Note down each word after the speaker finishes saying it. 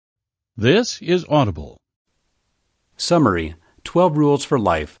This is Audible. Summary: 12 Rules for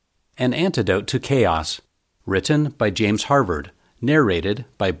Life, An Antidote to Chaos. Written by James Harvard. Narrated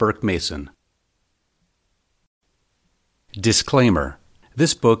by Burke Mason. Disclaimer: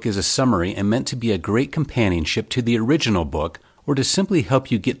 This book is a summary and meant to be a great companionship to the original book or to simply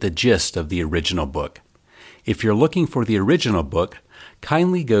help you get the gist of the original book. If you're looking for the original book,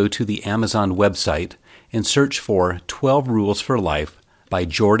 kindly go to the Amazon website and search for 12 Rules for Life by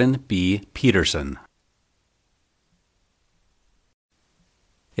Jordan B. Peterson.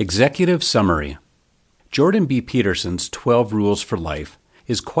 Executive Summary: Jordan B. Peterson's 12 Rules for Life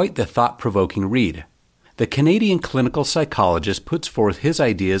is quite the thought-provoking read. The Canadian clinical psychologist puts forth his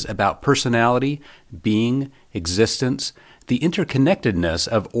ideas about personality, being, existence, the interconnectedness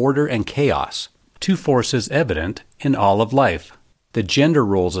of order and chaos, two forces evident in all of life, the gender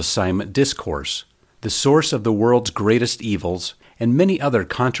roles assignment discourse, the source of the world's greatest evils, and many other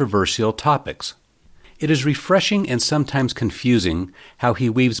controversial topics. It is refreshing and sometimes confusing how he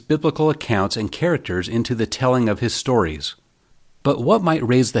weaves biblical accounts and characters into the telling of his stories. But what might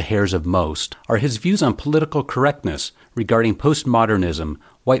raise the hairs of most are his views on political correctness regarding postmodernism,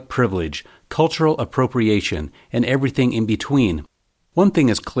 white privilege, cultural appropriation, and everything in between. One thing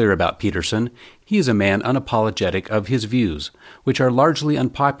is clear about Peterson: he is a man unapologetic of his views, which are largely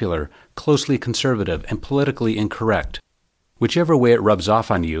unpopular, closely conservative, and politically incorrect. Whichever way it rubs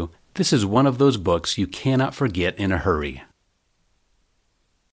off on you, this is one of those books you cannot forget in a hurry.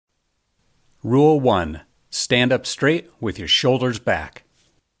 Rule 1. Stand up straight with your shoulders back.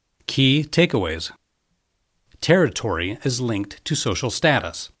 Key takeaways. Territory is linked to social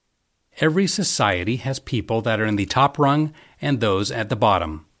status. Every society has people that are in the top rung and those at the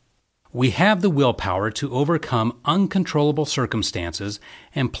bottom. We have the willpower to overcome uncontrollable circumstances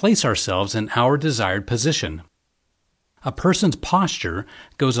and place ourselves in our desired position. A person's posture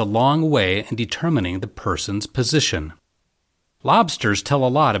goes a long way in determining the person's position. Lobsters tell a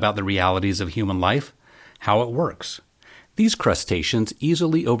lot about the realities of human life, how it works. These crustaceans,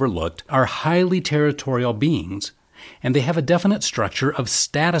 easily overlooked, are highly territorial beings, and they have a definite structure of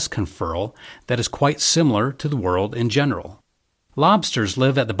status conferral that is quite similar to the world in general. Lobsters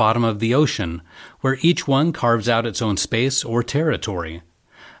live at the bottom of the ocean, where each one carves out its own space or territory.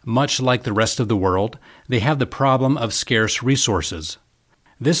 Much like the rest of the world, they have the problem of scarce resources.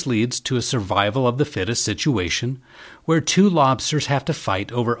 This leads to a survival of the fittest situation, where two lobsters have to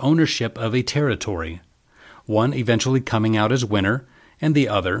fight over ownership of a territory, one eventually coming out as winner, and the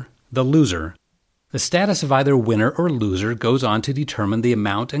other the loser. The status of either winner or loser goes on to determine the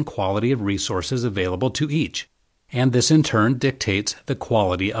amount and quality of resources available to each, and this in turn dictates the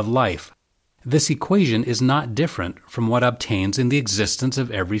quality of life. This equation is not different from what obtains in the existence of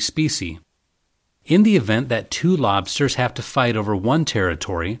every species. In the event that two lobsters have to fight over one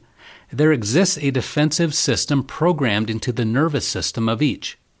territory, there exists a defensive system programmed into the nervous system of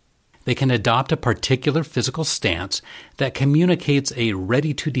each. They can adopt a particular physical stance that communicates a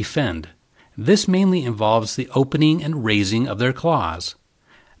ready to defend. This mainly involves the opening and raising of their claws.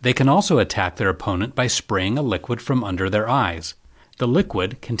 They can also attack their opponent by spraying a liquid from under their eyes. The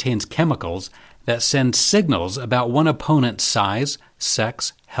liquid contains chemicals that send signals about one opponent's size,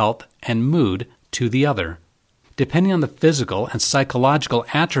 sex, health, and mood to the other. Depending on the physical and psychological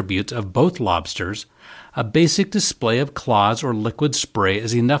attributes of both lobsters, a basic display of claws or liquid spray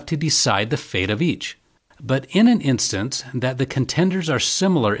is enough to decide the fate of each. But in an instance that the contenders are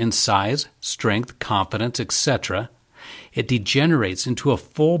similar in size, strength, confidence, etc., it degenerates into a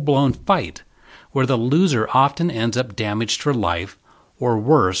full-blown fight, where the loser often ends up damaged for life, or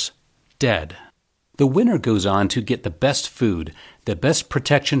worse, dead. The winner goes on to get the best food, the best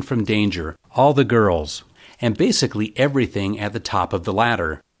protection from danger, all the girls, and basically everything at the top of the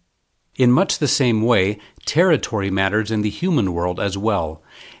ladder. In much the same way, territory matters in the human world as well,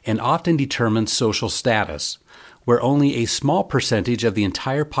 and often determines social status, where only a small percentage of the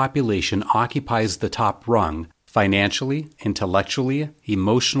entire population occupies the top rung, financially, intellectually,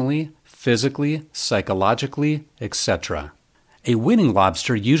 emotionally, physically, psychologically, etc. A winning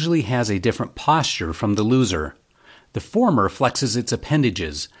lobster usually has a different posture from the loser. The former flexes its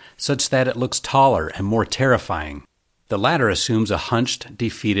appendages, such that it looks taller and more terrifying. The latter assumes a hunched,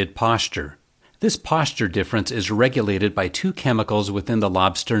 defeated posture. This posture difference is regulated by two chemicals within the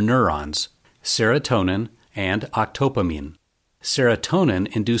lobster neurons, serotonin and octopamine. Serotonin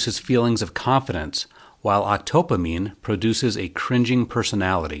induces feelings of confidence, while octopamine produces a cringing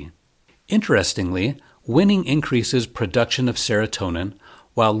personality. Interestingly, winning increases production of serotonin,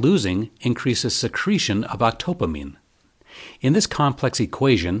 while losing increases secretion of octopamine. In this complex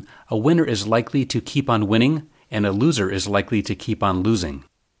equation, a winner is likely to keep on winning, and a loser is likely to keep on losing.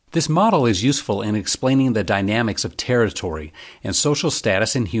 This model is useful in explaining the dynamics of territory and social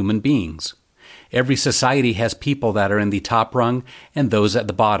status in human beings. Every society has people that are in the top rung and those at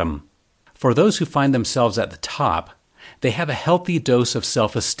the bottom. For those who find themselves at the top, they have a healthy dose of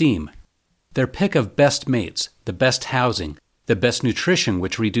self-esteem. Their pick of best mates, the best housing, the best nutrition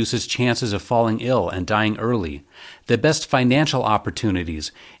which reduces chances of falling ill and dying early, the best financial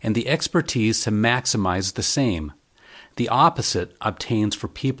opportunities, and the expertise to maximize the same. The opposite obtains for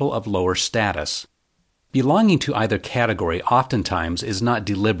people of lower status. Belonging to either category oftentimes is not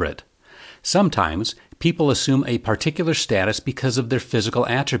deliberate. Sometimes people assume a particular status because of their physical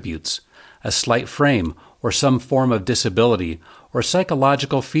attributes, a slight frame, or some form of disability, or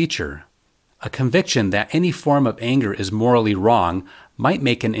psychological feature. A conviction that any form of anger is morally wrong might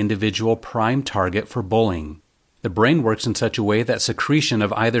make an individual prime target for bullying. The brain works in such a way that secretion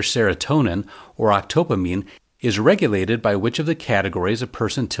of either serotonin or octopamine is regulated by which of the categories a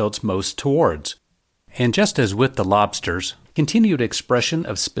person tilts most towards. And just as with the lobsters, continued expression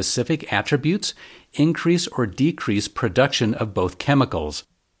of specific attributes increase or decrease production of both chemicals.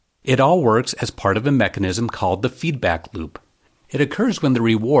 It all works as part of a mechanism called the feedback loop. It occurs when the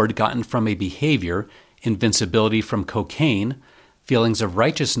reward gotten from a behavior, invincibility from cocaine, feelings of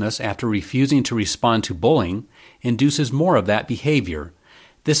righteousness after refusing to respond to bullying, induces more of that behavior.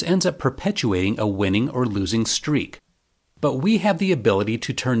 This ends up perpetuating a winning or losing streak. But we have the ability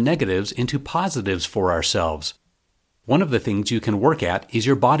to turn negatives into positives for ourselves. One of the things you can work at is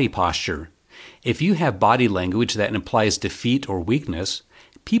your body posture. If you have body language that implies defeat or weakness,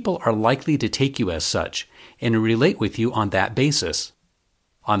 people are likely to take you as such and relate with you on that basis.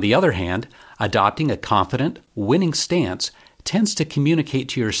 On the other hand, adopting a confident, winning stance tends to communicate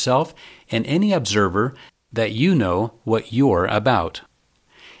to yourself and any observer that you know what you're about.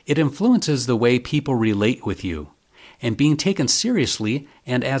 It influences the way people relate with you, and being taken seriously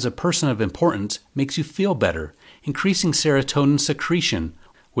and as a person of importance makes you feel better, increasing serotonin secretion,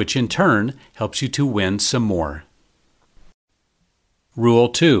 which in turn helps you to win some more. Rule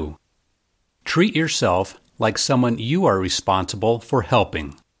 2. Treat yourself like someone you are responsible for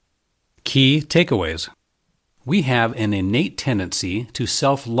helping. Key takeaways. We have an innate tendency to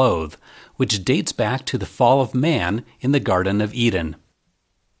self-loathe, which dates back to the fall of man in the Garden of Eden.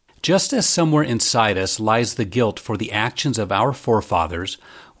 Just as somewhere inside us lies the guilt for the actions of our forefathers,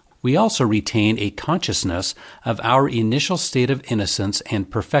 we also retain a consciousness of our initial state of innocence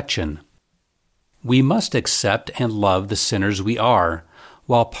and perfection. We must accept and love the sinners we are,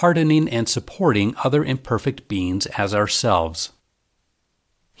 while pardoning and supporting other imperfect beings as ourselves.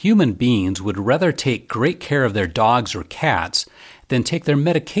 Human beings would rather take great care of their dogs or cats than take their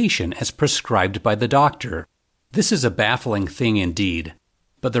medication as prescribed by the doctor. This is a baffling thing indeed,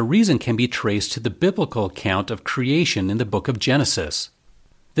 but the reason can be traced to the biblical account of creation in the book of Genesis.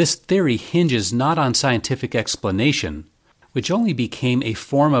 This theory hinges not on scientific explanation, which only became a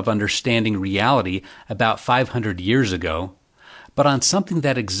form of understanding reality about 500 years ago, but on something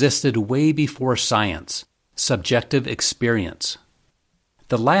that existed way before science, subjective experience.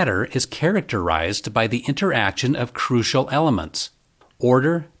 The latter is characterized by the interaction of crucial elements,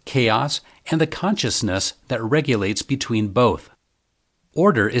 order, chaos, and the consciousness that regulates between both.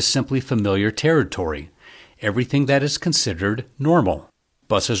 Order is simply familiar territory, everything that is considered normal.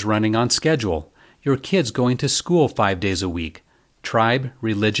 Buses running on schedule, your kids going to school 5 days a week, tribe,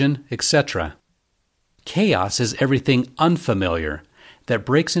 religion, etc. Chaos is everything unfamiliar that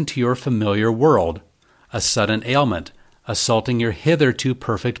breaks into your familiar world, a sudden ailment, assaulting your hitherto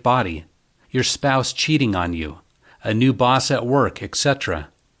perfect body, your spouse cheating on you, a new boss at work, etc.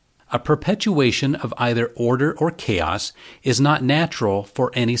 A perpetuation of either order or chaos is not natural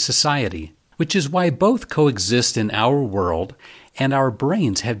for any society, which is why both coexist in our world, and our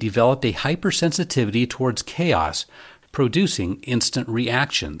brains have developed a hypersensitivity towards chaos, producing instant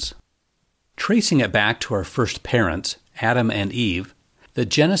reactions. Tracing it back to our first parents, Adam and Eve, the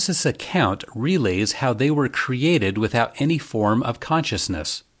Genesis account relays how they were created without any form of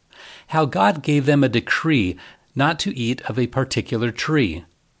consciousness, how God gave them a decree not to eat of a particular tree.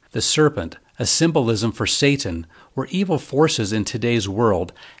 The serpent, a symbolism for Satan, or evil forces in today's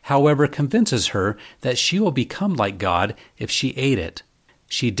world, however, convinces her that she will become like God if she ate it.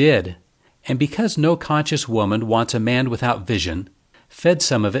 She did, and because no conscious woman wants a man without vision, fed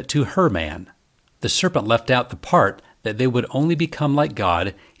some of it to her man. The serpent left out the part that they would only become like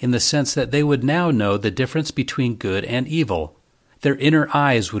God in the sense that they would now know the difference between good and evil. Their inner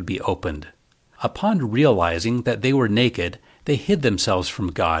eyes would be opened. Upon realizing that they were naked, they hid themselves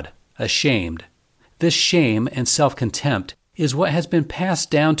from God, ashamed. This shame and self-contempt is what has been passed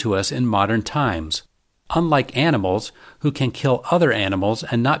down to us in modern times. Unlike animals, who can kill other animals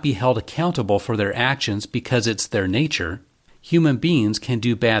and not be held accountable for their actions because it's their nature, human beings can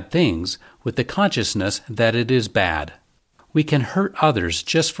do bad things with the consciousness that it is bad. We can hurt others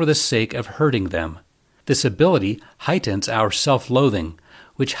just for the sake of hurting them. This ability heightens our self-loathing,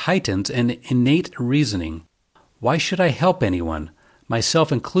 which heightens an innate reasoning. Why should I help anyone,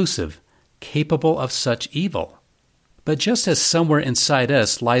 myself inclusive, capable of such evil? But just as somewhere inside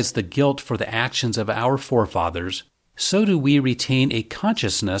us lies the guilt for the actions of our forefathers, so do we retain a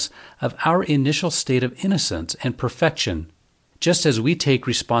consciousness of our initial state of innocence and perfection. Just as we take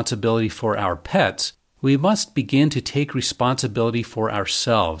responsibility for our pets, we must begin to take responsibility for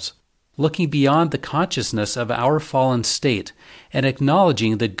ourselves, looking beyond the consciousness of our fallen state and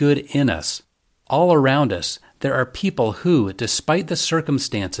acknowledging the good in us. All around us, there are people who, despite the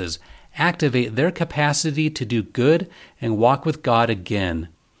circumstances, activate their capacity to do good and walk with God again.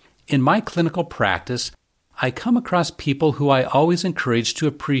 In my clinical practice, I come across people who I always encourage to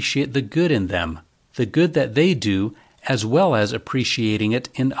appreciate the good in them, the good that they do, as well as appreciating it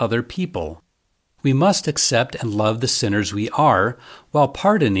in other people. We must accept and love the sinners we are, while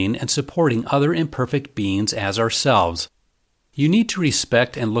pardoning and supporting other imperfect beings as ourselves. You need to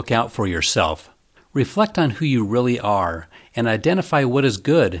respect and look out for yourself. Reflect on who you really are, and identify what is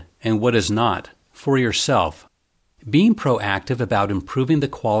good and what is not for yourself. Being proactive about improving the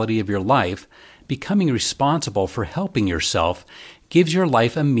quality of your life, becoming responsible for helping yourself, gives your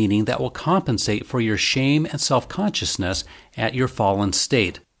life a meaning that will compensate for your shame and self-consciousness at your fallen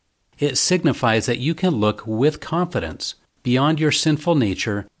state. It signifies that you can look with confidence beyond your sinful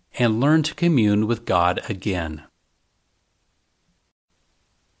nature and learn to commune with God again.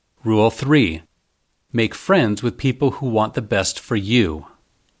 Rule 3. Make friends with people who want the best for you.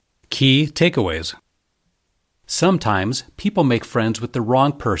 Key takeaways. Sometimes people make friends with the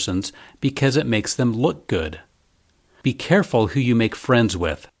wrong persons because it makes them look good. Be careful who you make friends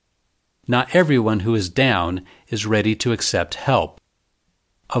with. Not everyone who is down is ready to accept help.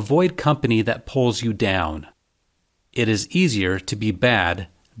 Avoid company that pulls you down. It is easier to be bad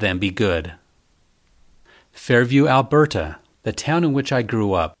than be good. Fairview, Alberta, the town in which I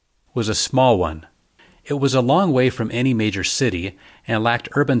grew up, was a small one. It was a long way from any major city and lacked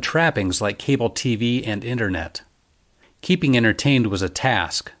urban trappings like cable TV and internet. Keeping entertained was a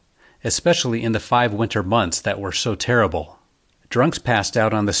task, especially in the 5 winter months that were so terrible. Drunks passed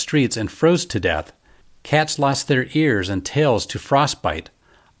out on the streets and froze to death. Cats lost their ears and tails to frostbite.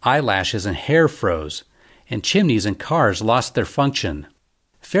 Eyelashes and hair froze, and chimneys and cars lost their function.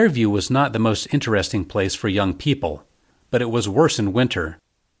 Fairview was not the most interesting place for young people, but it was worse in winter,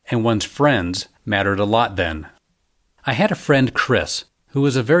 and one's friends mattered a lot then. I had a friend, Chris, who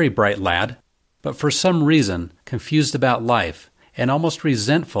was a very bright lad, but for some reason confused about life and almost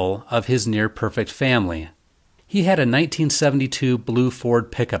resentful of his near-perfect family. He had a 1972 blue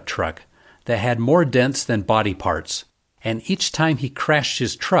Ford pickup truck that had more dents than body parts, and each time he crashed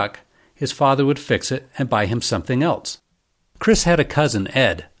his truck, his father would fix it and buy him something else. Chris had a cousin,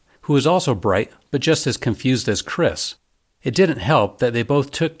 Ed, who was also bright but just as confused as Chris. It didn't help that they both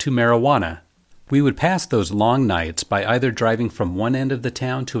took to marijuana. We would pass those long nights by either driving from one end of the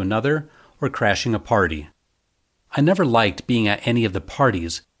town to another or crashing a party. I never liked being at any of the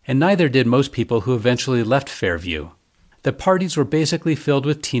parties, and neither did most people who eventually left Fairview. The parties were basically filled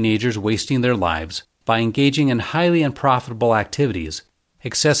with teenagers wasting their lives by engaging in highly unprofitable activities,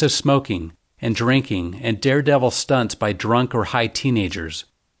 excessive smoking and drinking, and daredevil stunts by drunk or high teenagers.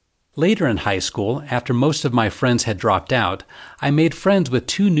 Later in high school, after most of my friends had dropped out, I made friends with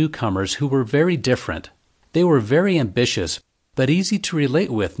 2 newcomers who were very different. They were very ambitious, but easy to relate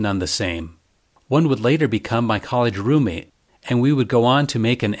with none the same. One would later become my college roommate, and we would go on to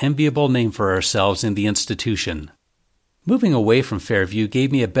make an enviable name for ourselves in the institution. Moving away from Fairview gave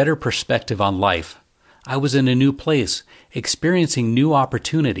me a better perspective on life. I was in a new place, experiencing new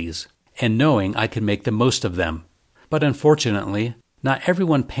opportunities, and knowing I could make the most of them. But unfortunately, not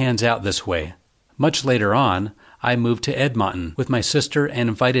everyone pans out this way. Much later on, I moved to Edmonton with my sister and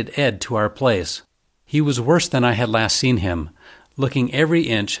invited Ed to our place. He was worse than I had last seen him, looking every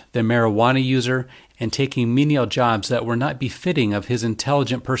inch the marijuana user and taking menial jobs that were not befitting of his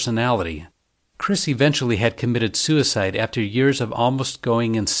intelligent personality. Chris eventually had committed suicide after years of almost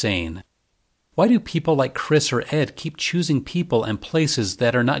going insane. Why do people like Chris or Ed keep choosing people and places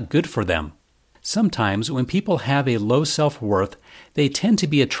that are not good for them? Sometimes, when people have a low self-worth, they tend to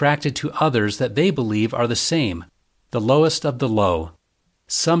be attracted to others that they believe are the same, the lowest of the low.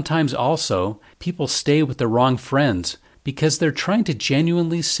 Sometimes also, people stay with the wrong friends because they're trying to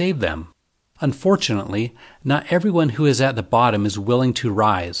genuinely save them. Unfortunately, not everyone who is at the bottom is willing to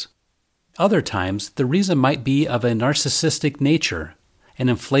rise. Other times, the reason might be of a narcissistic nature, an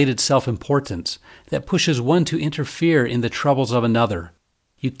inflated self-importance that pushes one to interfere in the troubles of another.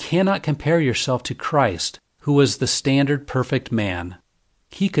 You cannot compare yourself to Christ, who was the standard perfect man.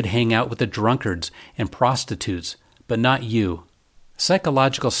 He could hang out with the drunkards and prostitutes, but not you.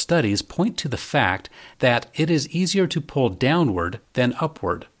 Psychological studies point to the fact that it is easier to pull downward than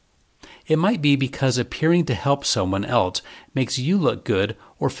upward. It might be because appearing to help someone else makes you look good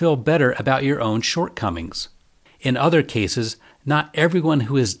or feel better about your own shortcomings. In other cases, not everyone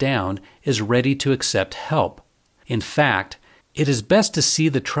who is down is ready to accept help. In fact, it is best to see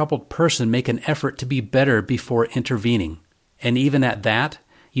the troubled person make an effort to be better before intervening. And even at that,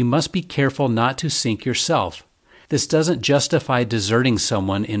 you must be careful not to sink yourself. This doesn't justify deserting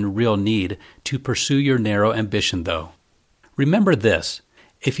someone in real need to pursue your narrow ambition, though. Remember this: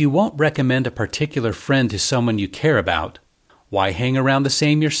 if you won't recommend a particular friend to someone you care about, why hang around the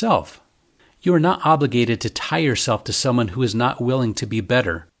same yourself? You are not obligated to tie yourself to someone who is not willing to be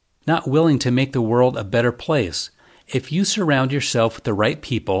better, not willing to make the world a better place. If you surround yourself with the right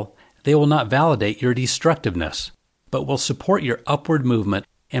people, they will not validate your destructiveness, but will support your upward movement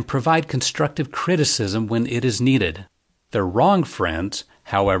and provide constructive criticism when it is needed. The wrong friends,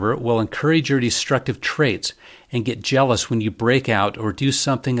 however, will encourage your destructive traits and get jealous when you break out or do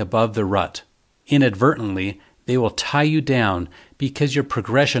something above the rut. Inadvertently, they will tie you down because your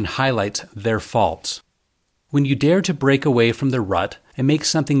progression highlights their faults. When you dare to break away from the rut and make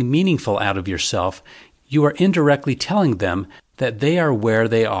something meaningful out of yourself, you are indirectly telling them that they are where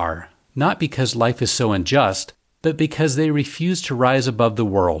they are, not because life is so unjust, but because they refuse to rise above the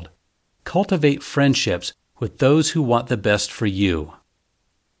world. Cultivate friendships with those who want the best for you.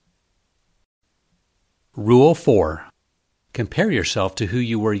 Rule 4. Compare yourself to who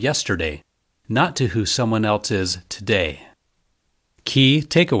you were yesterday, not to who someone else is today. Key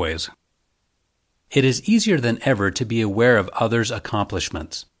takeaways. It is easier than ever to be aware of others'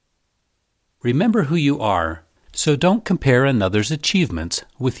 accomplishments. Remember who you are, so don't compare another's achievements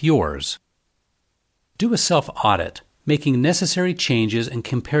with yours. Do a self-audit, making necessary changes and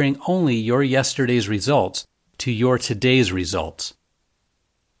comparing only your yesterday's results to your today's results.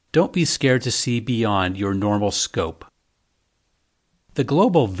 Don't be scared to see beyond your normal scope. The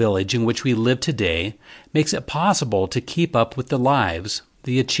global village in which we live today makes it possible to keep up with the lives,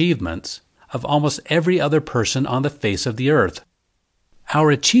 the achievements, of almost every other person on the face of the earth. Our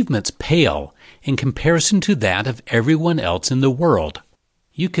achievements pale in comparison to that of everyone else in the world.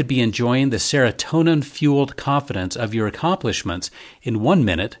 You could be enjoying the serotonin-fueled confidence of your accomplishments in 1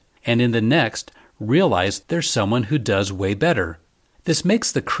 minute, and in the next, realize there's someone who does way better. This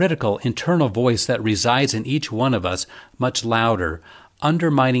makes the critical internal voice that resides in each one of us much louder,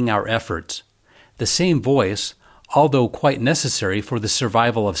 undermining our efforts. The same voice, although quite necessary for the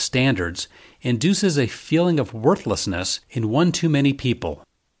survival of standards, induces a feeling of worthlessness in one too many people.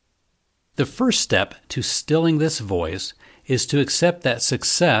 The first step to stilling this voice is to accept that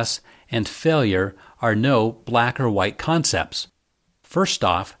success and failure are no black or white concepts. First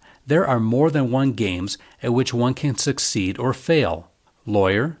off, there are more than one games at which one can succeed or fail.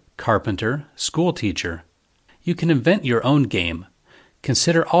 Lawyer, carpenter, school teacher. You can invent your own game.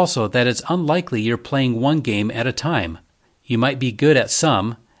 Consider also that it's unlikely you're playing one game at a time. You might be good at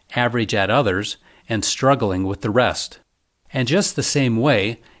some, average at others, and struggling with the rest. And just the same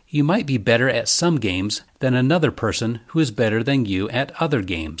way, you might be better at some games than another person who is better than you at other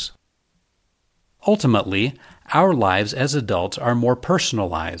games. Ultimately, our lives as adults are more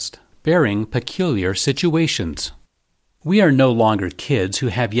personalized, bearing peculiar situations. We are no longer kids who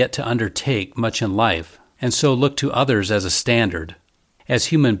have yet to undertake much in life, and so look to others as a standard. As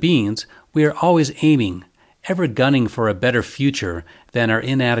human beings, we are always aiming, ever gunning for a better future than our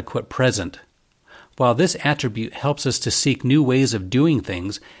inadequate present. While this attribute helps us to seek new ways of doing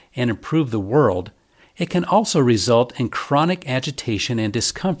things and improve the world, it can also result in chronic agitation and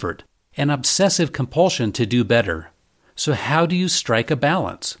discomfort, an obsessive compulsion to do better. So how do you strike a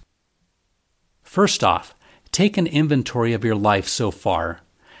balance? First off, take an inventory of your life so far.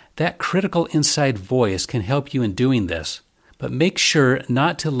 That critical inside voice can help you in doing this, but make sure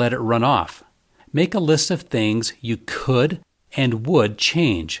not to let it run off. Make a list of things you could and would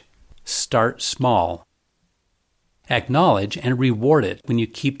change. Start small. Acknowledge and reward it when you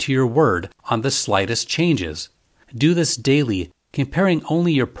keep to your word on the slightest changes. Do this daily, comparing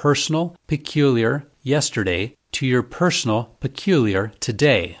only your personal, peculiar yesterday to your personal, peculiar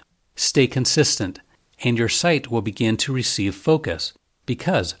today. Stay consistent, and your sight will begin to receive focus,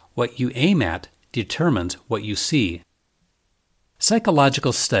 because what you aim at determines what you see.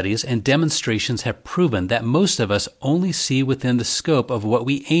 Psychological studies and demonstrations have proven that most of us only see within the scope of what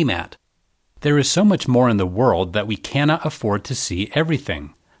we aim at. There is so much more in the world that we cannot afford to see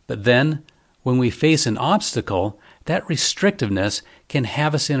everything. But then, when we face an obstacle, that restrictiveness can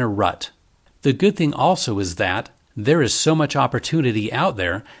have us in a rut. The good thing also is that there is so much opportunity out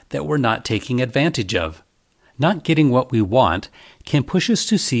there that we're not taking advantage of. Not getting what we want can push us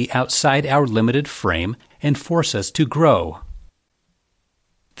to see outside our limited frame and force us to grow.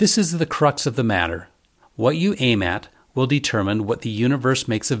 This is the crux of the matter. What you aim at will determine what the universe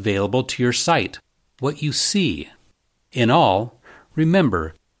makes available to your sight, what you see. In all,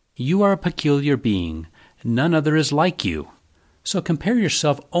 remember, you are a peculiar being. None other is like you. So compare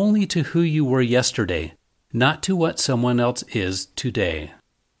yourself only to who you were yesterday, not to what someone else is today.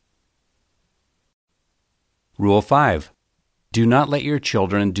 Rule 5. Do not let your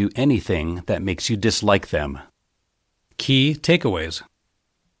children do anything that makes you dislike them. Key takeaways.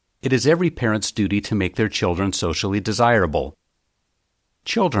 It is every parent's duty to make their children socially desirable.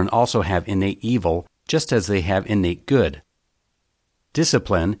 Children also have innate evil, just as they have innate good.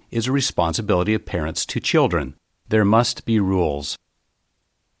 Discipline is a responsibility of parents to children. There must be rules.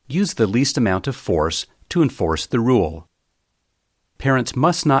 Use the least amount of force to enforce the rule. Parents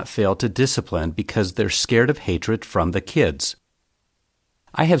must not fail to discipline because they're scared of hatred from the kids.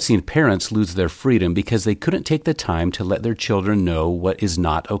 I have seen parents lose their freedom because they couldn't take the time to let their children know what is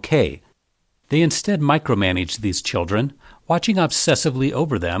not okay. They instead micromanage these children, watching obsessively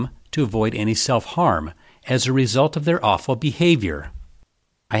over them to avoid any self-harm as a result of their awful behavior.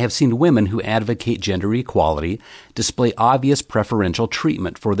 I have seen women who advocate gender equality display obvious preferential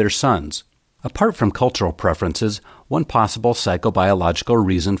treatment for their sons. Apart from cultural preferences, one possible psychobiological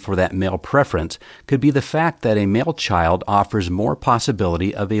reason for that male preference could be the fact that a male child offers more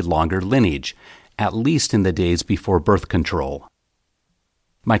possibility of a longer lineage, at least in the days before birth control.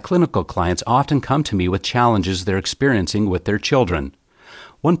 My clinical clients often come to me with challenges they're experiencing with their children.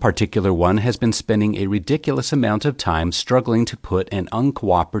 One particular one has been spending a ridiculous amount of time struggling to put an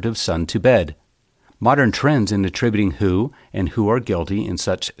uncooperative son to bed. Modern trends in attributing who and who are guilty in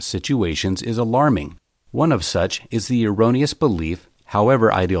such situations is alarming. One of such is the erroneous belief,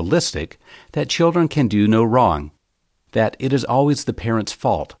 however idealistic, that children can do no wrong, that it is always the parent's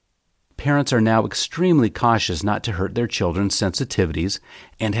fault. Parents are now extremely cautious not to hurt their children's sensitivities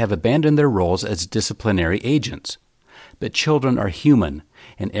and have abandoned their roles as disciplinary agents. But children are human,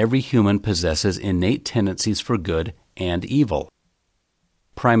 and every human possesses innate tendencies for good and evil.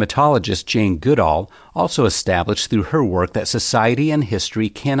 Primatologist Jane Goodall also established through her work that society and history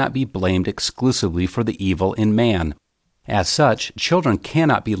cannot be blamed exclusively for the evil in man. As such, children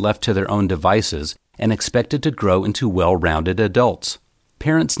cannot be left to their own devices and expected to grow into well-rounded adults.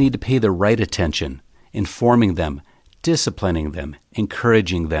 Parents need to pay the right attention, informing them, disciplining them,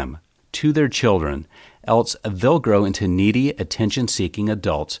 encouraging them to their children, else they'll grow into needy, attention-seeking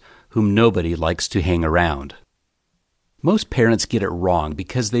adults whom nobody likes to hang around. Most parents get it wrong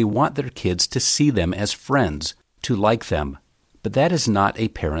because they want their kids to see them as friends, to like them. But that is not a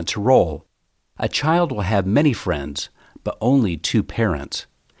parent's role. A child will have many friends, but only two parents.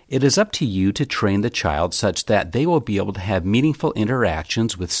 It is up to you to train the child such that they will be able to have meaningful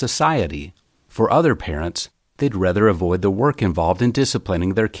interactions with society. For other parents, they'd rather avoid the work involved in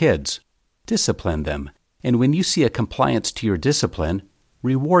disciplining their kids. Discipline them, and when you see a compliance to your discipline,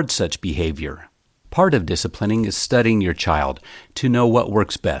 reward such behavior. Part of disciplining is studying your child to know what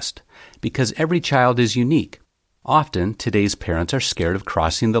works best, because every child is unique. Often, today's parents are scared of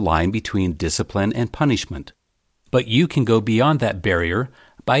crossing the line between discipline and punishment. But you can go beyond that barrier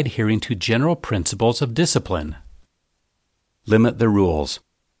by adhering to general principles of discipline. Limit the rules.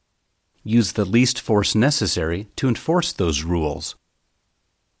 Use the least force necessary to enforce those rules.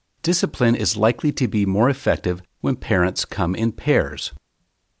 Discipline is likely to be more effective when parents come in pairs.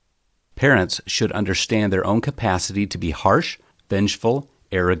 Parents should understand their own capacity to be harsh, vengeful,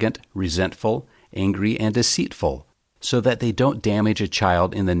 arrogant, resentful, angry, and deceitful, so that they don't damage a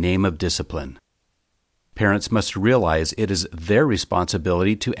child in the name of discipline. Parents must realize it is their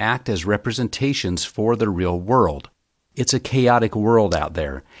responsibility to act as representations for the real world. It's a chaotic world out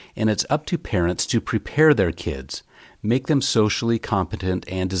there, and it's up to parents to prepare their kids, make them socially competent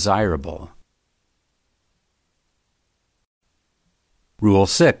and desirable. Rule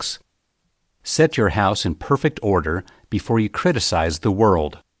 6. Set your house in perfect order before you criticize the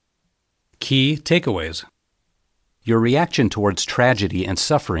world. Key takeaways. Your reaction towards tragedy and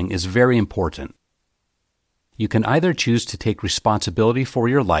suffering is very important. You can either choose to take responsibility for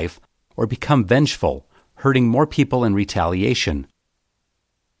your life or become vengeful, hurting more people in retaliation.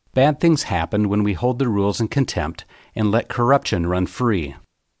 Bad things happen when we hold the rules in contempt and let corruption run free.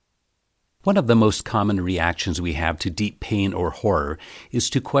 One of the most common reactions we have to deep pain or horror is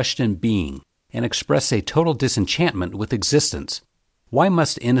to question being. and express a total disenchantment with existence. Why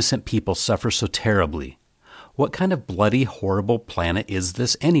must innocent people suffer so terribly? What kind of bloody, horrible planet is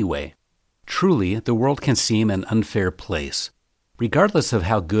this anyway? Truly, the world can seem an unfair place. Regardless of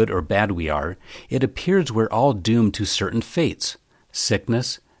how good or bad we are, it appears we're all doomed to certain fates: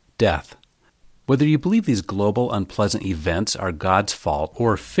 sickness, death. Whether you believe these global unpleasant events are God's fault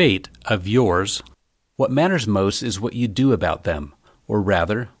or fate of yours, what matters most is what you do about them, or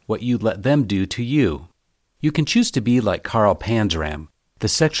rather, what you let them do to you. You can choose to be like Karl Panzram, the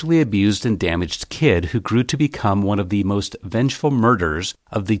sexually abused and damaged kid who grew to become one of the most vengeful murderers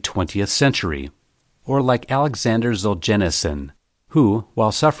of the 20th century, or like Alexander Solzhenitsyn, who,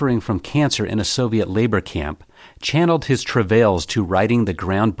 while suffering from cancer in a Soviet labor camp, channeled his travails to writing the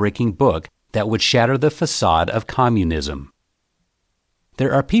groundbreaking book that would shatter the facade of communism.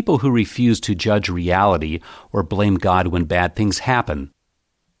 There are people who refuse to judge reality or blame God when bad things happen.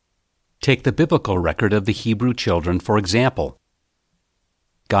 Take the biblical record of the Hebrew children, for example.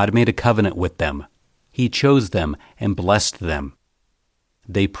 God made a covenant with them. He chose them and blessed them.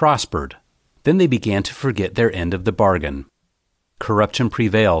 They prospered. Then they began to forget their end of the bargain. Corruption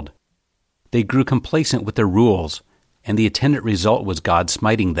prevailed. They grew complacent with their rules, and the attendant result was God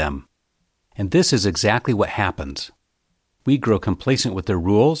smiting them. And this is exactly what happens. We grow complacent with their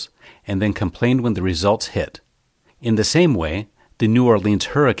rules, and then complain when the results hit. In the same way, the New Orleans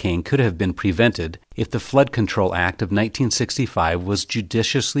hurricane could have been prevented if the Flood Control Act of 1965 was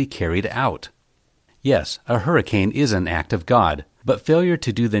judiciously carried out. Yes, a hurricane is an act of God, but failure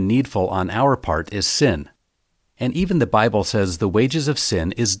to do the needful on our part is sin. And even the Bible says the wages of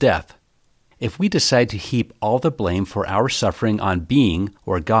sin is death. If we decide to heap all the blame for our suffering on being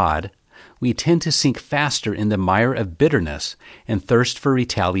or God, we tend to sink faster in the mire of bitterness and thirst for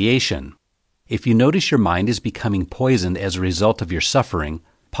retaliation. If you notice your mind is becoming poisoned as a result of your suffering,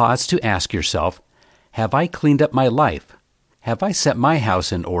 pause to ask yourself, have I cleaned up my life? Have I set my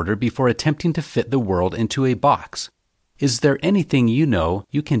house in order before attempting to fit the world into a box? Is there anything you know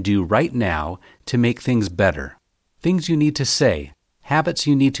you can do right now to make things better? Things you need to say, habits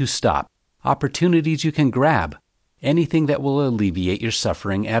you need to stop, opportunities you can grab, anything that will alleviate your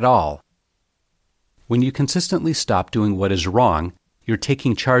suffering at all. When you consistently stop doing what is wrong, you're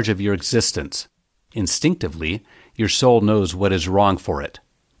taking charge of your existence. Instinctively, your soul knows what is wrong for it.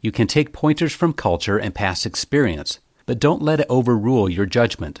 You can take pointers from culture and past experience, but don't let it overrule your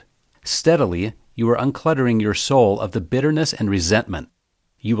judgment. Steadily, you are uncluttering your soul of the bitterness and resentment.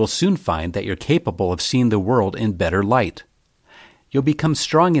 You will soon find that you're capable of seeing the world in better light. You'll become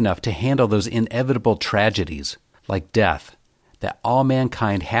strong enough to handle those inevitable tragedies, like death, that all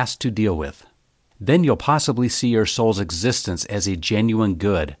mankind has to deal with. Then you'll possibly see your soul's existence as a genuine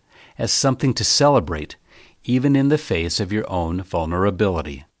good, as something to celebrate, even in the face of your own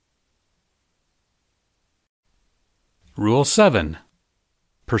vulnerability. Rule 7.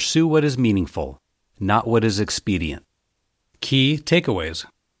 Pursue what is meaningful, not what is expedient. Key takeaways.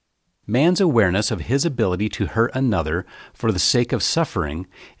 Man's awareness of his ability to hurt another for the sake of suffering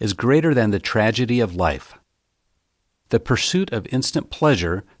is greater than the tragedy of life. The pursuit of instant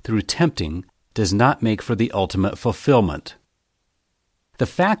pleasure through tempting does not make for the ultimate fulfillment. The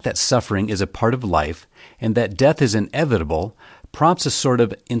fact that suffering is a part of life and that death is inevitable prompts a sort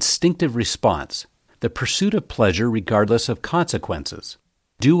of instinctive response, the pursuit of pleasure regardless of consequences.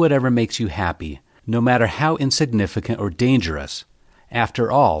 Do whatever makes you happy, no matter how insignificant or dangerous. After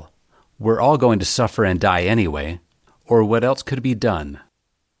all, we're all going to suffer and die anyway, or what else could be done?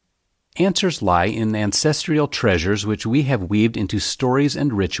 Answers lie in ancestral treasures which we have weaved into stories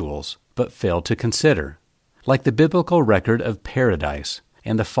and rituals, but fail to consider, like the biblical record of paradise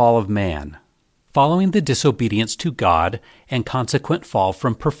and the fall of man. Following the disobedience to God and consequent fall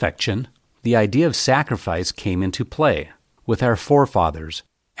from perfection, the idea of sacrifice came into play, with our forefathers,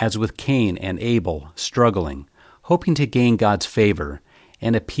 as with Cain and Abel struggling, hoping to gain God's favor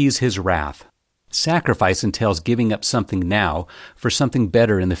and appease his wrath. Sacrifice entails giving up something now for something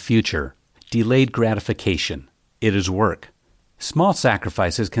better in the future. Delayed gratification. It is work. Small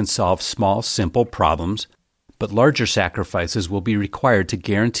sacrifices can solve small, simple problems, but larger sacrifices will be required to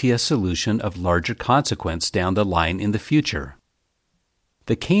guarantee a solution of larger consequence down the line in the future.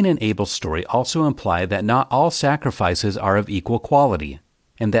 The Cain and Abel story also imply that not all sacrifices are of equal quality,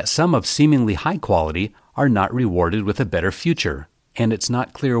 and that some of seemingly high quality are not rewarded with a better future, and it's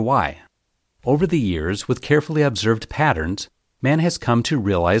not clear why. Over the years, with carefully observed patterns, man has come to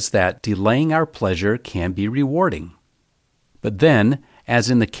realize that delaying our pleasure can be rewarding. But then,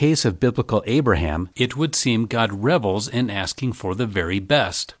 as in the case of biblical Abraham, it would seem God revels in asking for the very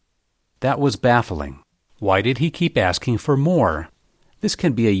best. That was baffling. Why did he keep asking for more? This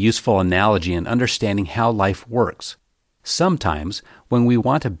can be a useful analogy in understanding how life works. Sometimes, when we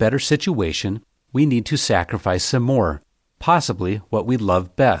want a better situation, we need to sacrifice some more, possibly what we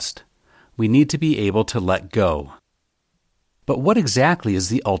love best. We need to be able to let go. But what exactly is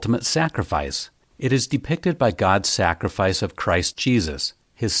the ultimate sacrifice? It is depicted by God's sacrifice of Christ Jesus,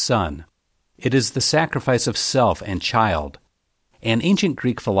 His Son. It is the sacrifice of self and child. An ancient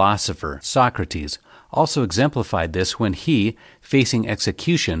Greek philosopher, Socrates, also exemplified this when he, facing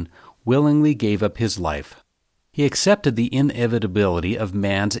execution, willingly gave up his life. He accepted the inevitability of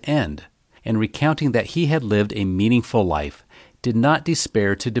man's end, and recounting that he had lived a meaningful life, did not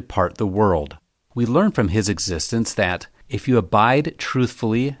despair to depart the world. We learn from his existence that, if you abide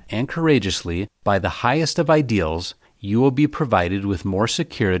truthfully and courageously by the highest of ideals, you will be provided with more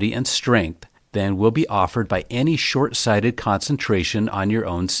security and strength than will be offered by any short-sighted concentration on your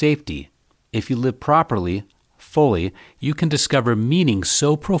own safety. If you live properly, fully, you can discover meaning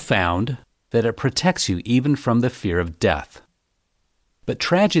so profound that it protects you even from the fear of death. But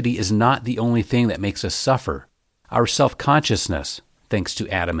tragedy is not the only thing that makes us suffer. Our self-consciousness, thanks to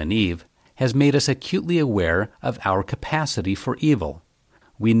Adam and Eve, has made us acutely aware of our capacity for evil.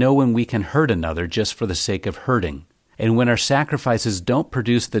 We know when we can hurt another just for the sake of hurting, and when our sacrifices don't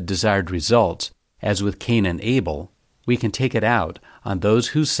produce the desired results, as with Cain and Abel, we can take it out on those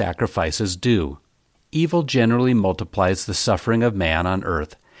whose sacrifices do. Evil generally multiplies the suffering of man on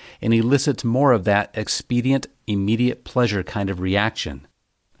earth, and elicits more of that expedient, immediate pleasure kind of reaction.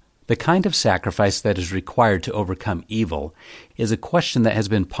 The kind of sacrifice that is required to overcome evil is a question that has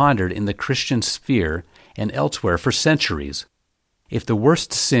been pondered in the Christian sphere and elsewhere for centuries. If the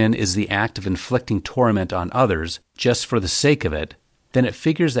worst sin is the act of inflicting torment on others just for the sake of it, then it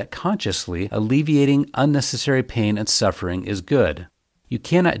figures that consciously alleviating unnecessary pain and suffering is good. You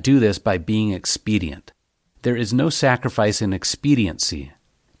cannot do this by being expedient. There is no sacrifice in expediency.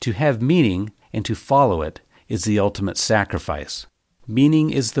 To have meaning and to follow it is the ultimate sacrifice. Meaning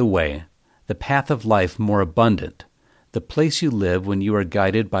is the way, the path of life more abundant, the place you live when you are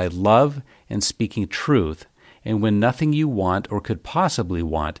guided by love and speaking truth, and when nothing you want or could possibly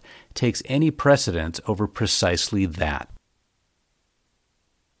want takes any precedence over precisely that.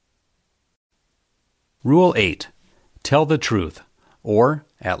 Rule 8. Tell the truth, or,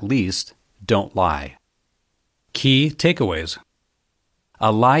 at least, don't lie. Key takeaways.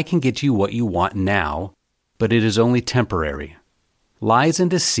 A lie can get you what you want now, but it is only temporary. Lies and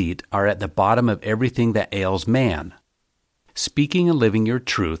deceit are at the bottom of everything that ails man. Speaking and living your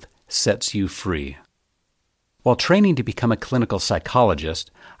truth sets you free. While training to become a clinical psychologist,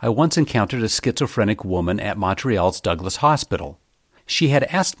 I once encountered a schizophrenic woman at Montreal's Douglas Hospital. She had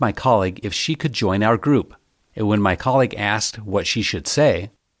asked my colleague if she could join our group, and when my colleague asked what she should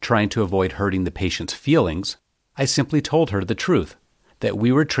say, trying to avoid hurting the patient's feelings, I simply told her the truth, that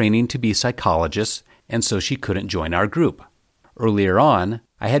we were training to be psychologists and so she couldn't join our group. Earlier on,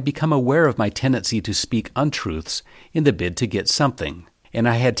 I had become aware of my tendency to speak untruths in the bid to get something, and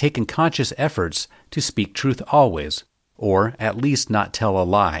I had taken conscious efforts to speak truth always, or at least not tell a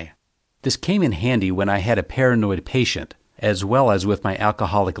lie. This came in handy when I had a paranoid patient, as well as with my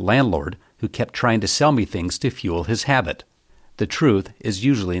alcoholic landlord who kept trying to sell me things to fuel his habit. The truth is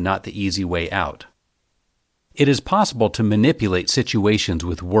usually not the easy way out. It is possible to manipulate situations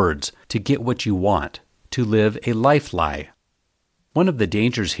with words to get what you want, to live a life lie. One of the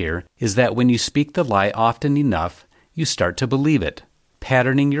dangers here is that when you speak the lie often enough, you start to believe it,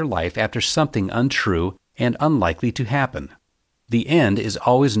 patterning your life after something untrue and unlikely to happen. The end is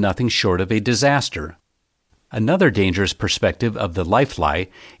always nothing short of a disaster. Another dangerous perspective of the life lie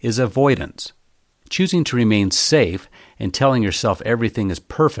is avoidance. Choosing to remain safe and telling yourself everything is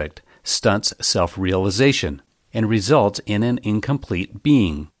perfect stunts self-realization and results in an incomplete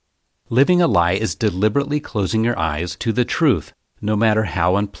being. Living a lie is deliberately closing your eyes to the truth, no matter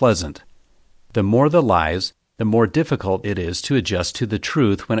how unpleasant. The more the lies, the more difficult it is to adjust to the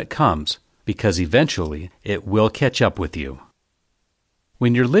truth when it comes, because eventually it will catch up with you.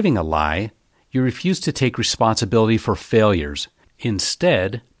 When you're living a lie, you refuse to take responsibility for failures,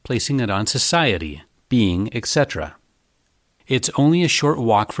 instead placing it on society, being, etc. It's only a short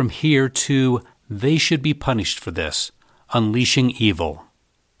walk from here to "they should be punished for this," unleashing evil.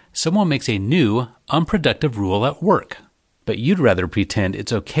 Someone makes a new, unproductive rule at work, but you'd rather pretend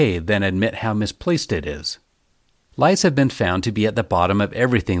it's okay than admit how misplaced it is. Lies have been found to be at the bottom of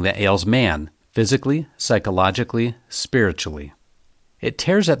everything that ails man, physically, psychologically, spiritually. It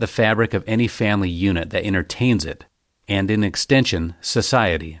tears at the fabric of any family unit that entertains it, and in extension,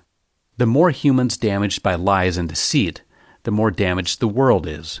 society. The more humans damaged by lies and deceit, the more damaged the world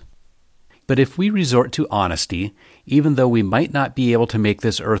is. But if we resort to honesty, even though we might not be able to make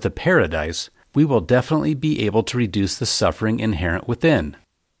this earth a paradise, we will definitely be able to reduce the suffering inherent within.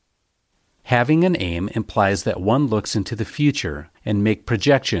 Having an aim implies that one looks into the future and make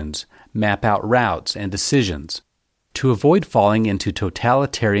projections, map out routes and decisions. To avoid falling into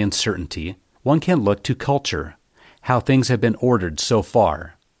totalitarian certainty, one can look to culture, how things have been ordered so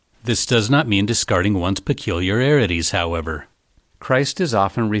far. This does not mean discarding one's peculiarities, however. Christ is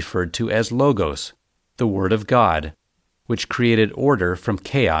often referred to as Logos, the Word of God, which created order from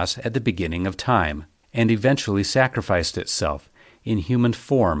chaos at the beginning of time, and eventually sacrificed itself in human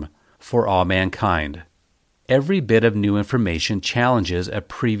form for all mankind. Every bit of new information challenges a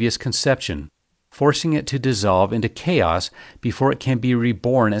previous conception, forcing it to dissolve into chaos before it can be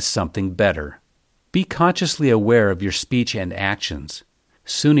reborn as something better. Be consciously aware of your speech and actions.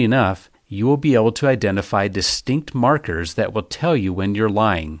 Soon enough, you will be able to identify distinct markers that will tell you when you're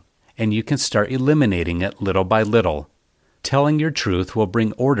lying, and you can start eliminating it little by little. Telling your truth will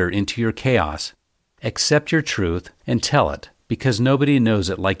bring order into your chaos. Accept your truth and tell it, because nobody knows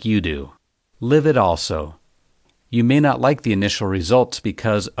it like you do. Live it also. You may not like the initial results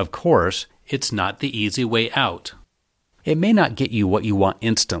because, of course, it's not the easy way out. It may not get you what you want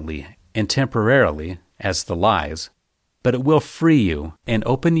instantly and temporarily, as the lies, but it will free you and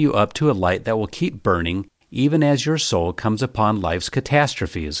open you up to a light that will keep burning even as your soul comes upon life's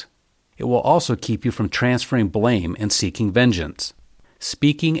catastrophes. It will also keep you from transferring blame and seeking vengeance.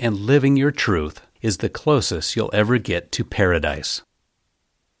 Speaking and living your truth is the closest you'll ever get to paradise.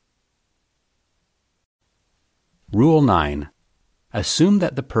 Rule 9. Assume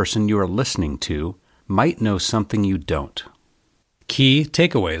that the person you are listening to might know something you don't. Key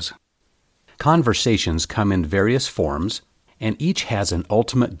takeaways. Conversations come in various forms, and each has an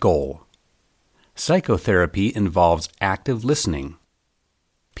ultimate goal. Psychotherapy involves active listening.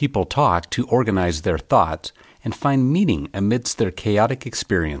 People talk to organize their thoughts and find meaning amidst their chaotic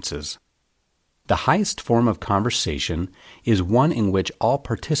experiences. The highest form of conversation is one in which all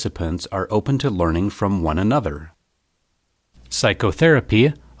participants are open to learning from one another.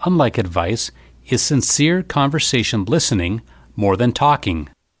 Psychotherapy, unlike advice, is sincere conversation listening more than talking.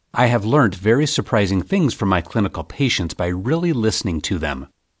 I have learned very surprising things from my clinical patients by really listening to them.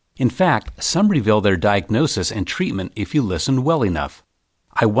 In fact, some reveal their diagnosis and treatment if you listen well enough.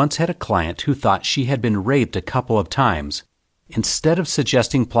 I once had a client who thought she had been raped a couple of times. Instead of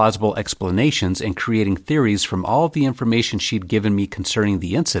suggesting plausible explanations and creating theories from all of the information she'd given me concerning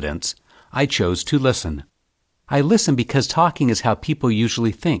the incidents, I chose to listen. I listen because talking is how people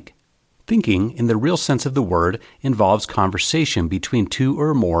usually think. Thinking, in the real sense of the word, involves conversation between two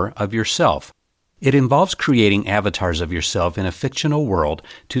or more of yourself. It involves creating avatars of yourself in a fictional world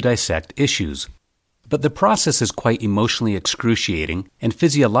to dissect issues. But the process is quite emotionally excruciating and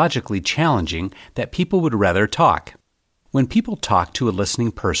physiologically challenging that people would rather talk. When people talk to a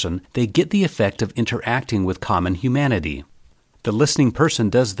listening person, they get the effect of interacting with common humanity. The listening person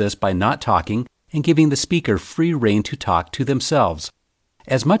does this by not talking and giving the speaker free rein to talk to themselves.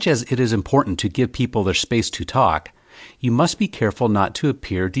 As much as it is important to give people their space to talk, you must be careful not to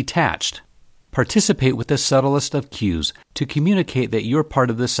appear detached. Participate with the subtlest of cues to communicate that you're part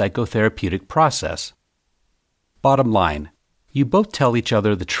of the psychotherapeutic process. Bottom line, you both tell each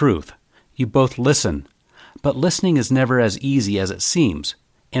other the truth. You both listen. But listening is never as easy as it seems,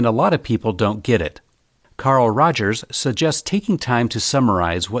 and a lot of people don't get it. Carl Rogers suggests taking time to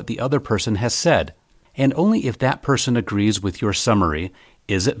summarize what the other person has said, and only if that person agrees with your summary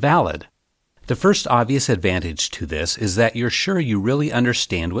is it valid. The first obvious advantage to this is that you're sure you really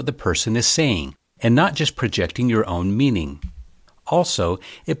understand what the person is saying, and not just projecting your own meaning. Also,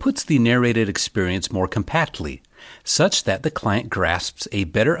 it puts the narrated experience more compactly, such that the client grasps a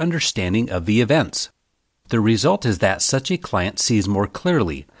better understanding of the events. The result is that such a client sees more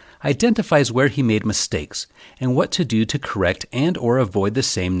clearly, identifies where he made mistakes, and what to do to correct and or avoid the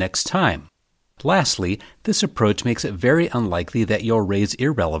same next time. Lastly, this approach makes it very unlikely that you'll raise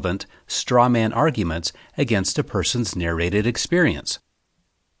irrelevant, straw-man arguments against a person's narrated experience.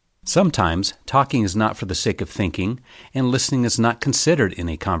 Sometimes, talking is not for the sake of thinking, and listening is not considered in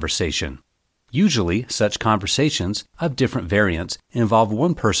a conversation. Usually, such conversations, of different variants, involve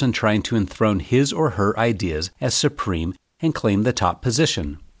one person trying to enthrone his or her ideas as supreme and claim the top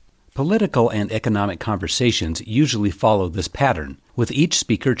position. Political and economic conversations usually follow this pattern, with each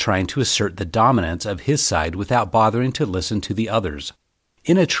speaker trying to assert the dominance of his side without bothering to listen to the others.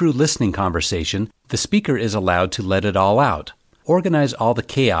 In a true listening conversation, the speaker is allowed to let it all out, organize all the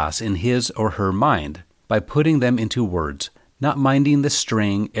chaos in his or her mind by putting them into words, not minding the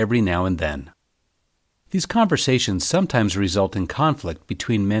straying every now and then. These conversations sometimes result in conflict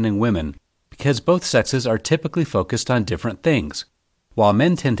between men and women, because both sexes are typically focused on different things. While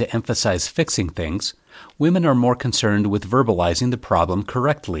men tend to emphasize fixing things, women are more concerned with verbalizing the problem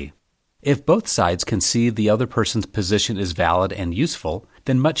correctly. If both sides can see the other person's position is valid and useful,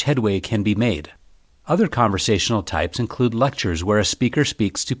 then much headway can be made. Other conversational types include lectures where a speaker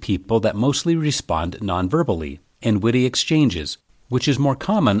speaks to people that mostly respond nonverbally, and witty exchanges, which is more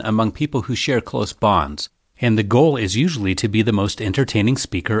common among people who share close bonds, and the goal is usually to be the most entertaining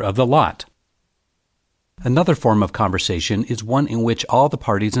speaker of the lot. Another form of conversation is one in which all the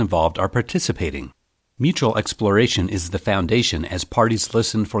parties involved are participating. Mutual exploration is the foundation as parties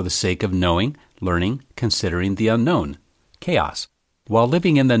listen for the sake of knowing, learning, considering the unknown, chaos, while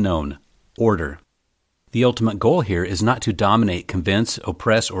living in the known, order. The ultimate goal here is not to dominate, convince,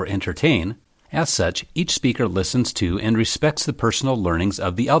 oppress, or entertain. As such, each speaker listens to and respects the personal learnings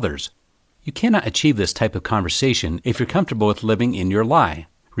of the others. You cannot achieve this type of conversation if you're comfortable with living in your lie,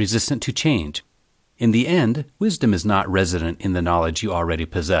 resistant to change. In the end, wisdom is not resident in the knowledge you already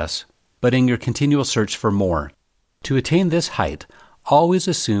possess, but in your continual search for more. To attain this height, always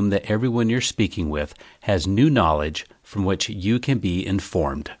assume that everyone you're speaking with has new knowledge from which you can be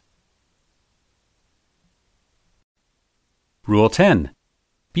informed. Rule 10.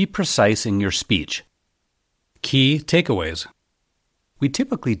 Be precise in your speech. Key takeaways. We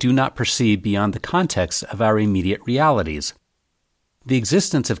typically do not perceive beyond the context of our immediate realities. The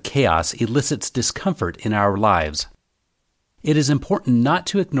existence of chaos elicits discomfort in our lives. It is important not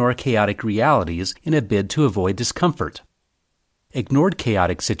to ignore chaotic realities in a bid to avoid discomfort. Ignored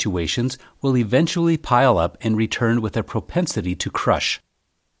chaotic situations will eventually pile up and return with a propensity to crush.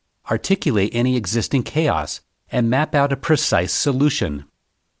 Articulate any existing chaos and map out a precise solution.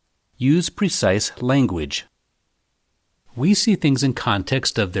 Use precise language. We see things in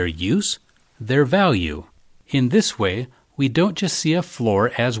context of their use, their value. In this way, we don't just see a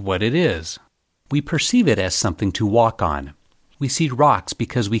floor as what it is. We perceive it as something to walk on. We see rocks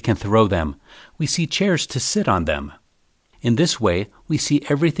because we can throw them. We see chairs to sit on them. In this way, we see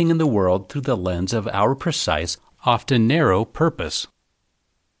everything in the world through the lens of our precise, often narrow purpose.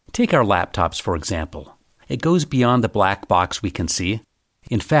 Take our laptops, for example. It goes beyond the black box we can see.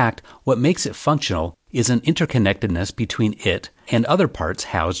 In fact, what makes it functional is an interconnectedness between it and other parts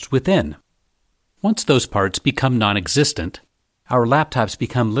housed within. Once those parts become non-existent, our laptops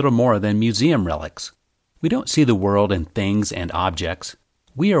become little more than museum relics. We don't see the world in things and objects.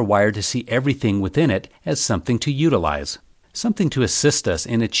 We are wired to see everything within it as something to utilize, something to assist us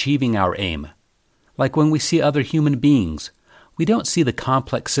in achieving our aim. Like when we see other human beings, we don't see the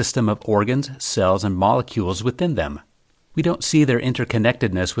complex system of organs, cells, and molecules within them. We don't see their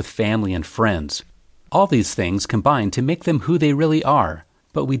interconnectedness with family and friends. All these things combine to make them who they really are,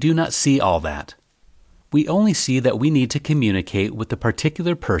 but we do not see all that. We only see that we need to communicate with the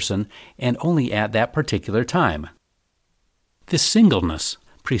particular person and only at that particular time. This singleness,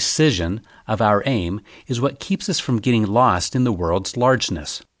 precision of our aim is what keeps us from getting lost in the world's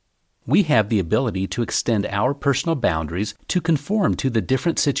largeness. We have the ability to extend our personal boundaries to conform to the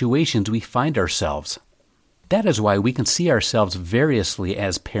different situations we find ourselves. That is why we can see ourselves variously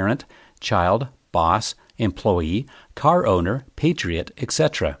as parent, child, boss, employee, car owner, patriot,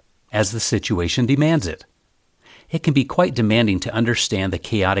 etc., as the situation demands it. It can be quite demanding to understand the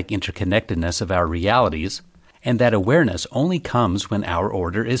chaotic interconnectedness of our realities, and that awareness only comes when our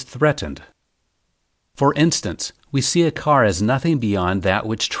order is threatened. For instance, we see a car as nothing beyond that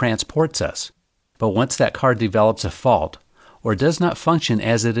which transports us, but once that car develops a fault, or does not function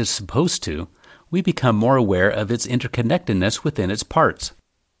as it is supposed to, we become more aware of its interconnectedness within its parts.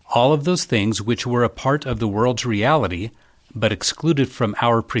 All of those things which were a part of the world's reality, but excluded from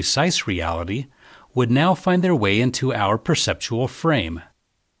our precise reality, would now find their way into our perceptual frame.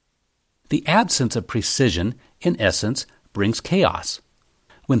 The absence of precision, in essence, brings chaos.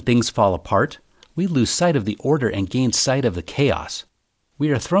 When things fall apart, we lose sight of the order and gain sight of the chaos. We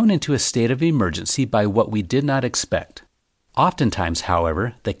are thrown into a state of emergency by what we did not expect. Oftentimes,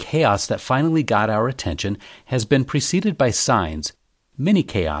 however, the chaos that finally got our attention has been preceded by signs, mini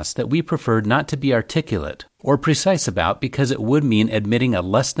chaos that we preferred not to be articulate or precise about because it would mean admitting a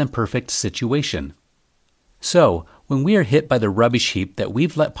less than perfect situation. So, when we are hit by the rubbish heap that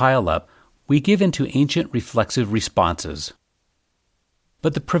we've let pile up, we give in to ancient reflexive responses.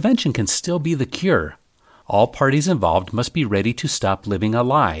 But the prevention can still be the cure. All parties involved must be ready to stop living a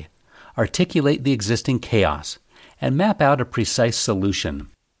lie, articulate the existing chaos, and map out a precise solution.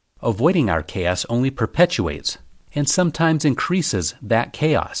 Avoiding our chaos only perpetuates, and sometimes increases, that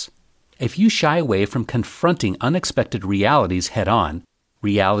chaos. If you shy away from confronting unexpected realities head-on,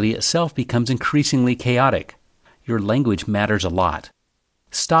 reality itself becomes increasingly chaotic. Your language matters a lot.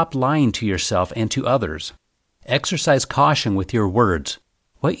 Stop lying to yourself and to others. Exercise caution with your words,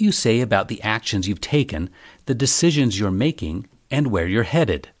 what you say about the actions you've taken, the decisions you're making, and where you're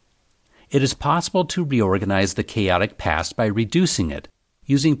headed. It is possible to reorganize the chaotic past by reducing it,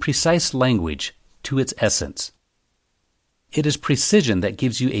 using precise language to its essence. It is precision that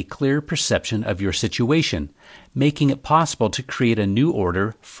gives you a clear perception of your situation, making it possible to create a new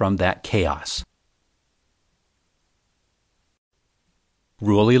order from that chaos.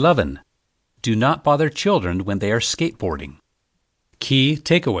 Rule 11. Do not bother children when they are skateboarding. Key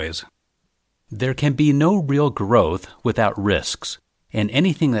takeaways. There can be no real growth without risks, and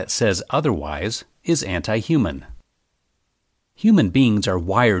anything that says otherwise is anti-human. Human beings are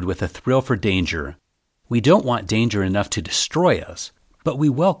wired with a thrill for danger. We don't want danger enough to destroy us, but we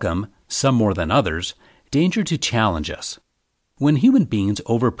welcome, some more than others, danger to challenge us. When human beings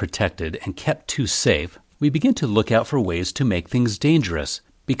overprotected and kept too safe, we begin to look out for ways to make things dangerous,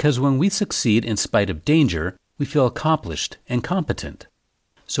 because when we succeed in spite of danger, we feel accomplished and competent.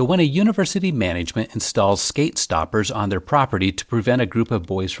 So when a university management installs skate stoppers on their property to prevent a group of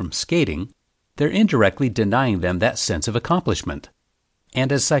boys from skating, they're indirectly denying them that sense of accomplishment.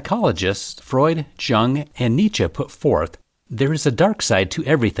 And as psychologists Freud, Jung, and Nietzsche put forth, there is a dark side to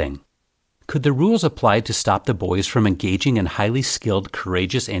everything. Could the rules applied to stop the boys from engaging in highly skilled,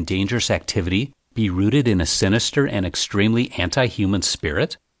 courageous, and dangerous activity be rooted in a sinister and extremely anti-human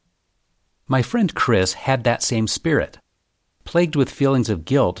spirit? My friend Chris had that same spirit. Plagued with feelings of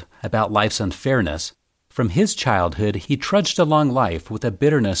guilt about life's unfairness, from his childhood he trudged along life with a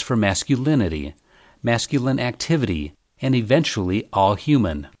bitterness for masculinity, masculine activity, and eventually all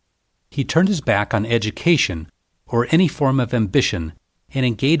human. He turned his back on education or any form of ambition and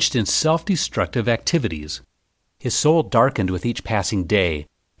engaged in self-destructive activities. His soul darkened with each passing day,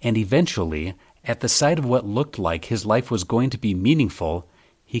 and eventually, at the sight of what looked like his life was going to be meaningful,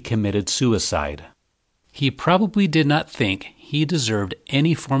 he committed suicide. He probably did not think he deserved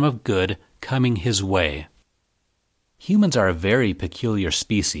any form of good coming his way. Humans are a very peculiar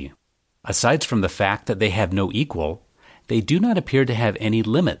species. Aside from the fact that they have no equal, they do not appear to have any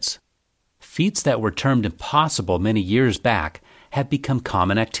limits. Feats that were termed impossible many years back have become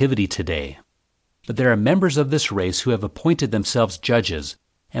common activity today. But there are members of this race who have appointed themselves judges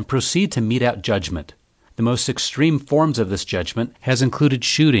and proceed to mete out judgment. The most extreme forms of this judgment has included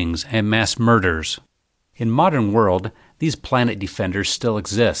shootings and mass murders. In modern world, these planet defenders still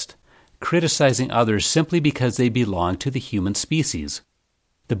exist, criticizing others simply because they belong to the human species.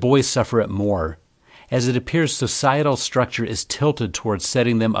 The boys suffer it more, as it appears societal structure is tilted towards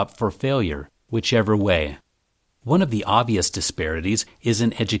setting them up for failure, whichever way. One of the obvious disparities is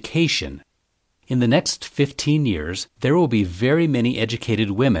in education. In the next 15 years, there will be very many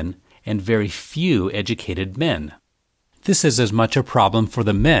educated women and very few educated men. This is as much a problem for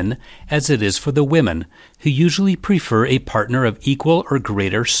the men as it is for the women, who usually prefer a partner of equal or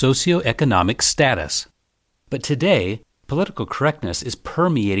greater socioeconomic status. But today, political correctness is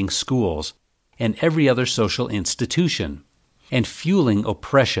permeating schools and every other social institution, and fueling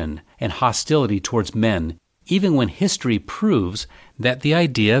oppression and hostility towards men, even when history proves that the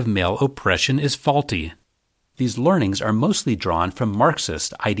idea of male oppression is faulty. These learnings are mostly drawn from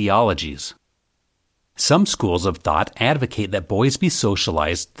Marxist ideologies. Some schools of thought advocate that boys be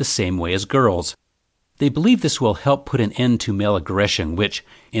socialized the same way as girls. They believe this will help put an end to male aggression, which,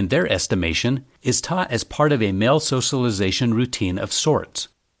 in their estimation, is taught as part of a male socialization routine of sorts.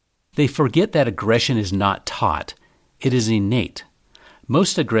 They forget that aggression is not taught. It is innate.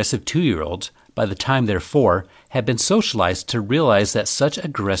 Most aggressive 2-year-olds, by the time they're 4, have been socialized to realize that such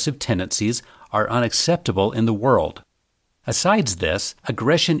aggressive tendencies are unacceptable in the world. Besides this,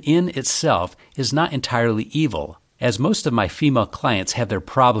 aggression in itself is not entirely evil, as most of my female clients have their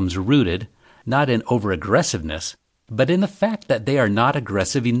problems rooted, not in over-aggressiveness, but in the fact that they are not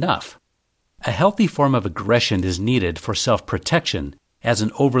aggressive enough. A healthy form of aggression is needed for self-protection, as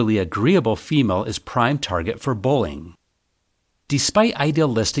an overly agreeable female is prime target for bullying. Despite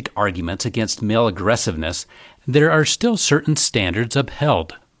idealistic arguments against male aggressiveness, there are still certain standards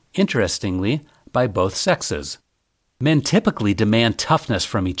upheld, interestingly, by both sexes. Men typically demand toughness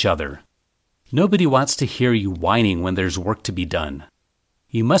from each other. Nobody wants to hear you whining when there's work to be done.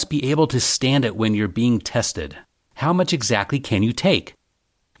 You must be able to stand it when you're being tested. How much exactly can you take?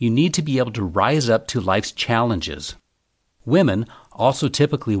 You need to be able to rise up to life's challenges. Women also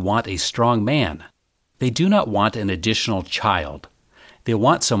typically want a strong man. They do not want an additional child. They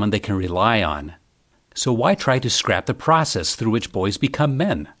want someone they can rely on. So why try to scrap the process through which boys become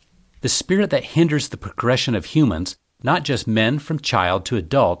men? The spirit that hinders the progression of humans, not just men from child to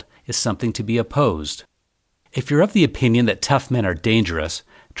adult, is something to be opposed. If you're of the opinion that tough men are dangerous,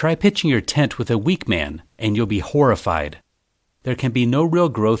 try pitching your tent with a weak man, and you'll be horrified. There can be no real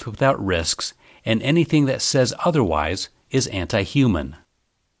growth without risks, and anything that says otherwise is anti-human.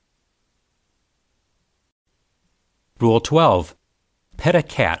 Rule 12. Pet a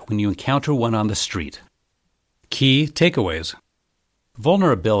cat when you encounter one on the street. Key takeaways.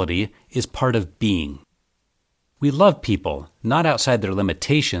 Vulnerability is part of being. We love people, not outside their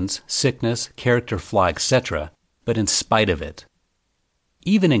limitations, sickness, character flaw, etc., but in spite of it.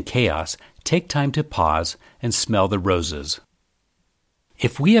 Even in chaos, take time to pause and smell the roses.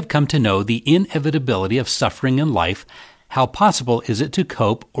 If we have come to know the inevitability of suffering in life, how possible is it to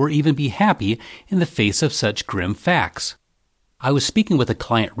cope or even be happy in the face of such grim facts? I was speaking with a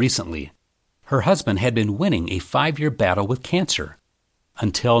client recently. Her husband had been winning a 5-year battle with cancer.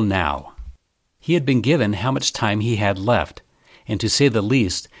 Until now. He had been given how much time he had left, and to say the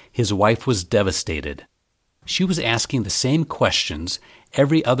least, his wife was devastated. She was asking the same questions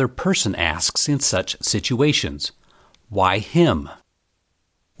every other person asks in such situations. Why him?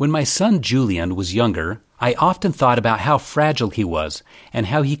 When my son Julian was younger, I often thought about how fragile he was and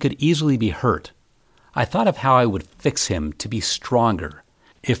how he could easily be hurt. I thought of how I would fix him to be stronger,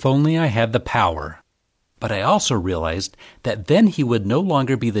 if only I had the power. But I also realized that then he would no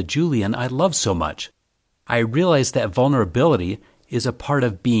longer be the Julian I love so much. I realized that vulnerability is a part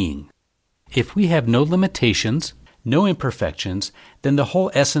of being. If we have no limitations, no imperfections, then the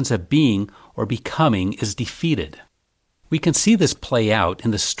whole essence of being or becoming is defeated. We can see this play out in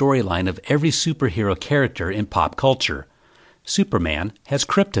the storyline of every superhero character in pop culture. Superman has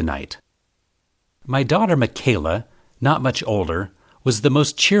kryptonite. My daughter Michaela, not much older, was the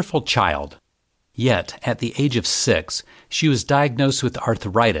most cheerful child. Yet, at the age of 6, she was diagnosed with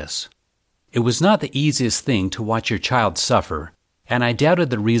arthritis. It was not the easiest thing to watch your child suffer, and I doubted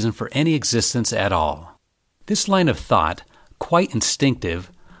the reason for any existence at all. This line of thought, quite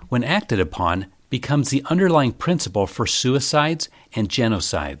instinctive, when acted upon, becomes the underlying principle for suicides and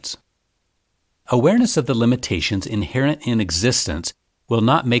genocides. Awareness of the limitations inherent in existence will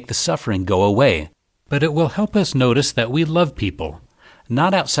not make the suffering go away, but it will help us notice that we love people,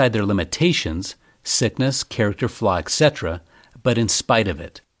 not outside their limitations, sickness, character flaw, etc., but in spite of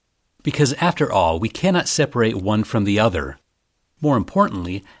it. Because after all, we cannot separate one from the other. More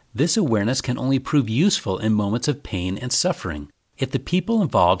importantly, this awareness can only prove useful in moments of pain and suffering, if the people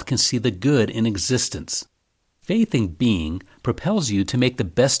involved can see the good in existence. Faith in being propels you to make the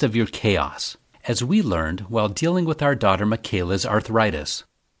best of your chaos, as we learned while dealing with our daughter Michaela's arthritis.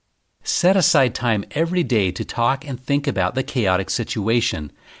 Set aside time every day to talk and think about the chaotic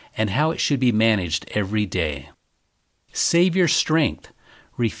situation and how it should be managed every day. Save your strength.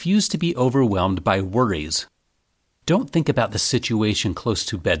 Refuse to be overwhelmed by worries. Don't think about the situation close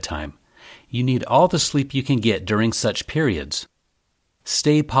to bedtime. You need all the sleep you can get during such periods.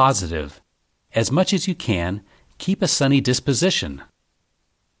 Stay positive. As much as you can, keep a sunny disposition.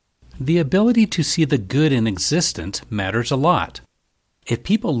 The ability to see the good in existence matters a lot. If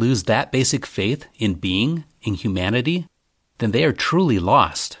people lose that basic faith in being, in humanity, then they are truly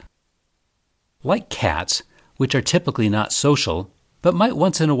lost. Like cats, which are typically not social, but might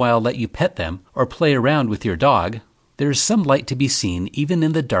once in a while let you pet them or play around with your dog, there is some light to be seen even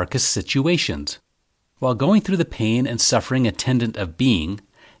in the darkest situations. While going through the pain and suffering attendant of being,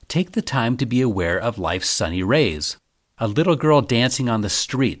 take the time to be aware of life's sunny rays. A little girl dancing on the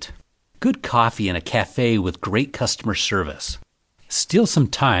street, good coffee in a cafe with great customer service. Steal some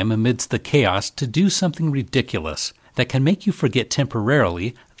time amidst the chaos to do something ridiculous that can make you forget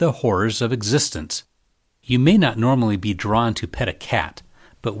temporarily the horrors of existence. You may not normally be drawn to pet a cat,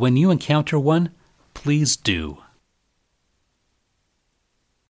 but when you encounter one, please do.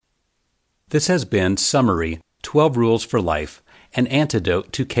 This has been Summary 12 Rules for Life, An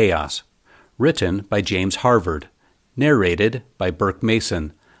Antidote to Chaos, written by James Harvard, narrated by Burke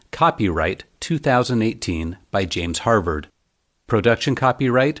Mason, copyright 2018 by James Harvard. Production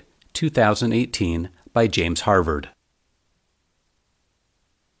copyright 2018 by James Harvard.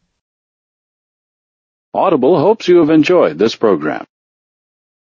 Audible hopes you have enjoyed this program.